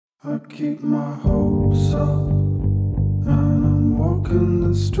I keep my hopes up, and I'm walking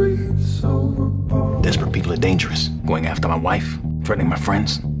the streets overboard. Desperate people are dangerous. Going after my wife, threatening my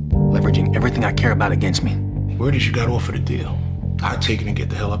friends, leveraging everything I care about against me. Where did you got offered a deal? I'd take it and get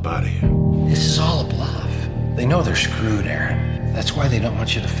the hell up out of here. This is all a bluff. They know they're screwed, Aaron. That's why they don't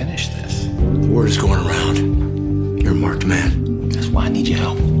want you to finish this. The word is going around. You're a marked man. That's why I need your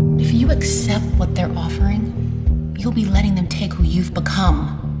help. If you accept what they're offering, you'll be letting them take who you've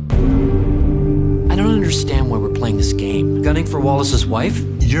become. I don't understand why we're playing this game. Gunning for Wallace's wife?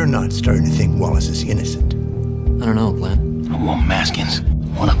 You're not starting to think Wallace is innocent. I don't know, Glenn. I want maskins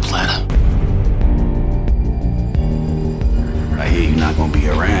on a platter. I hear you're not gonna be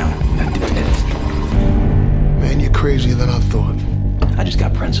around. That depends. Man, you're crazier than I thought. I just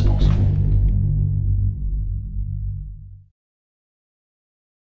got principles.